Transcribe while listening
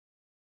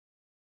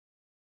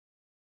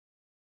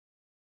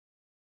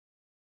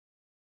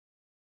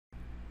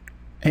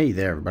Hey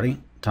there, everybody.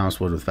 Thomas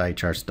Wood with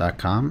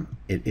ValueCharts.com.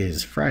 It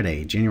is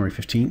Friday, January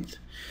 15th.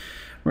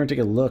 We're going to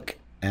take a look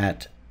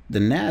at the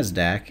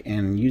NASDAQ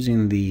and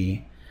using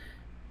the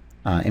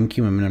MQ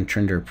Momentum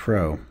Trender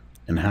Pro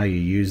and how you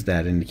use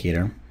that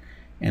indicator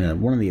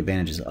and one of the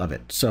advantages of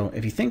it. So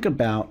if you think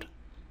about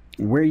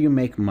where you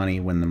make money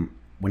when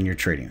you're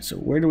trading. So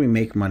where do we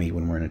make money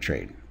when we're in a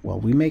trade? Well,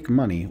 we make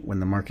money when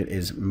the market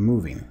is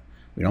moving.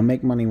 We don't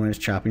make money when it's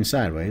chopping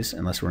sideways,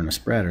 unless we're in a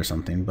spread or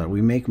something, but we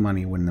make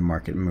money when the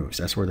market moves.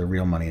 That's where the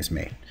real money is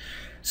made.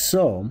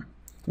 So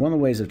one of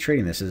the ways of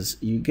trading this is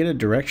you get a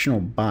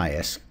directional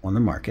bias on the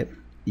market.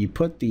 You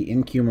put the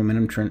MQ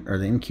Momentum Trend or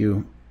the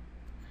MQ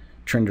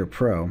Trender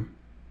Pro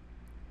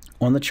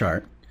on the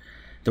chart.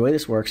 The way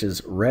this works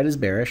is red is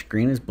bearish,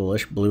 green is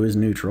bullish, blue is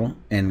neutral,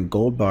 and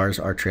gold bars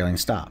are trailing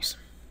stops.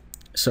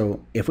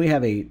 So if we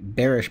have a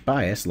bearish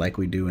bias like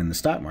we do in the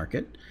stock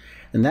market,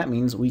 then that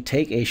means we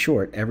take a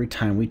short every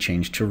time we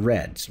change to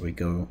red. So we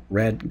go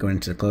red going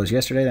into the close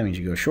yesterday. That means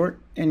you go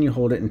short and you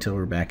hold it until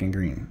we're back in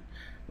green.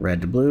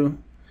 Red to blue,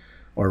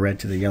 or red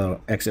to the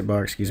yellow exit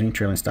bar,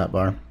 trailing stop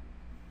bar.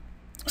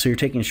 So you're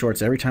taking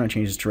shorts every time it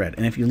changes to red.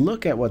 And if you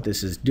look at what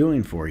this is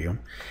doing for you,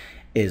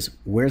 is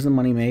where's the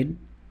money made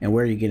and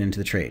where you get into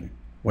the trade.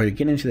 Where you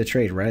get into the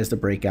trade right as the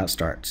breakout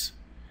starts.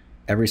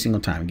 Every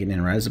single time, getting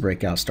in right as the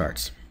breakout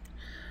starts.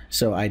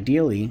 So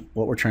ideally,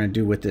 what we're trying to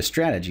do with this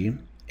strategy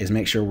is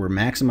make sure we're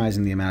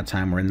maximizing the amount of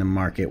time we're in the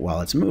market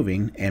while it's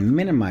moving and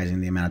minimizing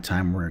the amount of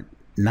time we're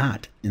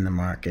not in the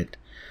market,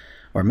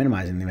 or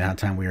minimizing the amount of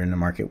time we're in the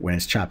market when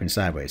it's chopping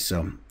sideways.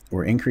 So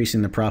we're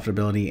increasing the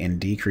profitability and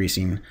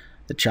decreasing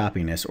the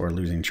choppiness or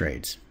losing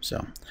trades.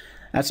 So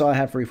that's all I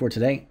have for you for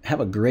today. Have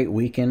a great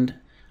weekend.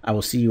 I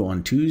will see you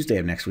on Tuesday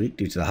of next week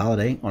due to the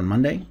holiday on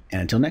Monday.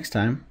 And until next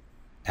time,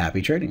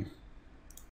 happy trading.